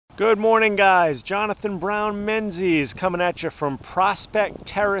Good morning, guys. Jonathan Brown Menzies coming at you from Prospect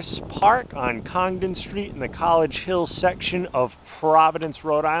Terrace Park on Congdon Street in the College Hill section of Providence,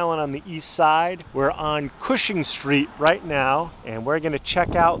 Rhode Island on the east side. We're on Cushing Street right now, and we're going to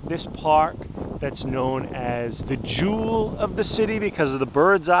check out this park that's known as the jewel of the city because of the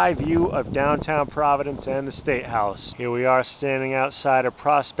bird's eye view of downtown Providence and the State House. Here we are standing outside of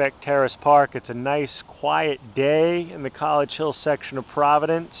Prospect Terrace Park. It's a nice quiet day in the College Hill section of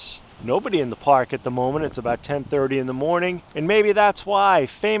Providence. Nobody in the park at the moment. It's about 10:30 in the morning, and maybe that's why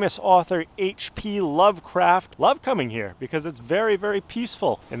famous author H.P. Lovecraft loved coming here, because it's very, very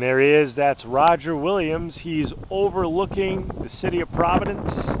peaceful. And there he is. That's Roger Williams. He's overlooking the city of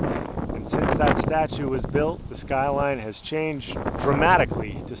Providence. And since that statue was built, the skyline has changed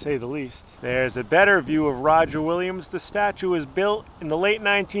dramatically, to say the least. There's a better view of Roger Williams. The statue was built in the late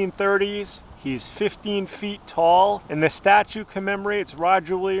 1930s. He's 15 feet tall, and the statue commemorates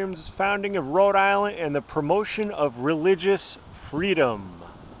Roger Williams' founding of Rhode Island and the promotion of religious freedom.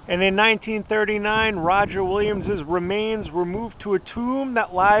 And in 1939, Roger Williams' remains were moved to a tomb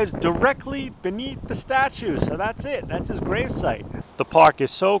that lies directly beneath the statue. So that's it. That's his gravesite. The park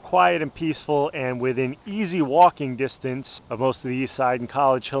is so quiet and peaceful, and within easy walking distance of most of the East Side and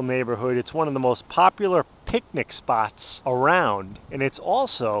College Hill neighborhood. It's one of the most popular picnic spots around, and it's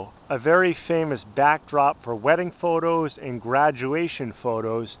also a very famous backdrop for wedding photos and graduation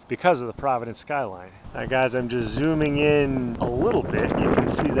photos because of the Providence skyline. Now guys, I'm just zooming in a little bit. You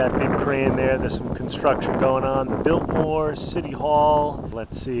can see that big crane there. There's some construction going on. The Biltmore, City Hall,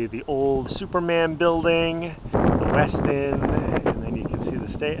 let's see, the old Superman building, the Westin, and then you can see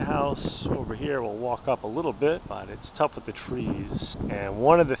the State House over here. We'll walk up a little bit, but it's tough with the trees. And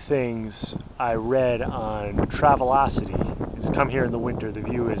one of the things I read on Travelocity is come here in the winter, the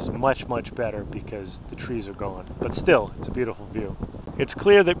view is much, much better because the trees are gone. But still, it's a beautiful view. It's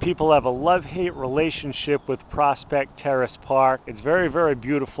clear that people have a love-hate relationship with Prospect Terrace Park. It's very, very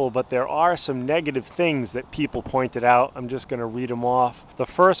beautiful, but there are some negative things that people pointed out. I'm just going to read them off. The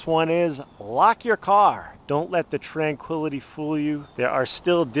first one is, lock your car. Don't let the tranquility fool you. There are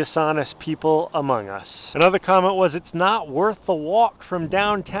still dishonest people among us. Another comment was, it's not worth the walk from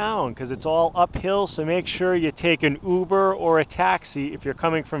downtown because it's all uphill, so make sure you take an Uber or a taxi if you're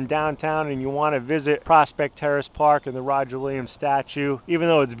coming from downtown and you want to visit Prospect Terrace Park and the Roger Williams statue. Even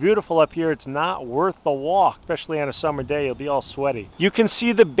though it's beautiful up here, it's not worth the walk, especially on a summer day. You'll be all sweaty. You can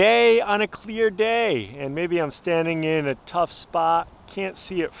see the bay on a clear day, and maybe I'm standing in a tough spot. Can't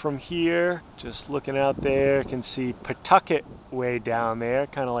see it from here. Just looking out there, can see Pawtucket way down there,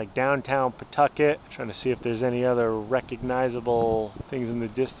 kind of like downtown Pawtucket. Trying to see if there's any other recognizable things in the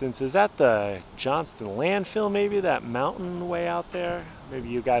distance. Is that the Johnston landfill, maybe? That mountain way out there? Maybe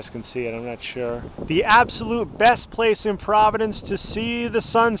you guys can see it, I'm not sure. The absolute best place in Providence to see the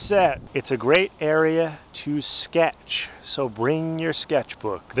sunset. It's a great area to sketch, so bring your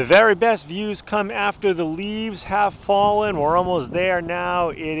sketchbook. The very best views come after the leaves have fallen. We're almost there now.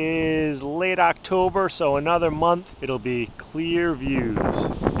 It is late October, so another month it'll be clear views.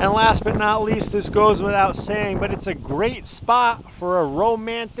 And last but not least, this goes without saying, but it's a great spot for a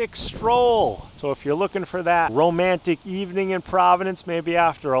romantic stroll. So if you're looking for that romantic evening in Providence, maybe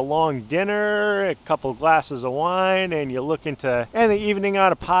after a long dinner, a couple glasses of wine, and you're looking to end the evening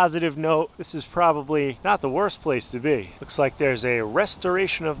on a positive note, this is probably not the worst place to be. Looks like there's a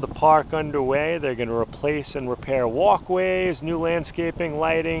restoration of the park underway. They're going to replace and repair walkways, new landscaping,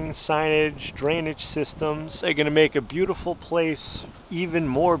 lighting, signage, drainage systems. They're going to make a beautiful place even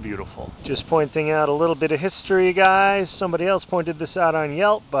more beautiful. Just pointing out a little bit of history, guys. Somebody else pointed this out on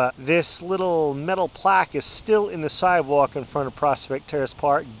Yelp, but this little metal plaque is still in the sidewalk in front of Prospect Terrace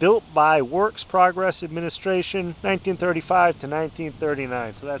Park, built by Works Progress Administration, 1935 to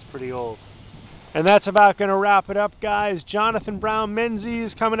 1939, so that's pretty old. And that's about going to wrap it up, guys. Jonathan Brown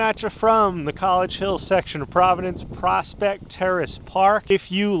Menzies coming at you from the College Hill section of Providence, Prospect Terrace Park.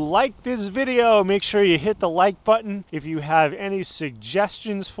 If you like this video, make sure you hit the like button. If you have any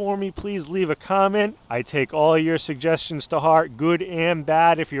suggestions for me, please leave a comment. I take all your suggestions to heart, good and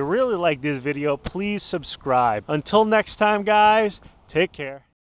bad. If you really like this video, please subscribe. Until next time, guys, take care.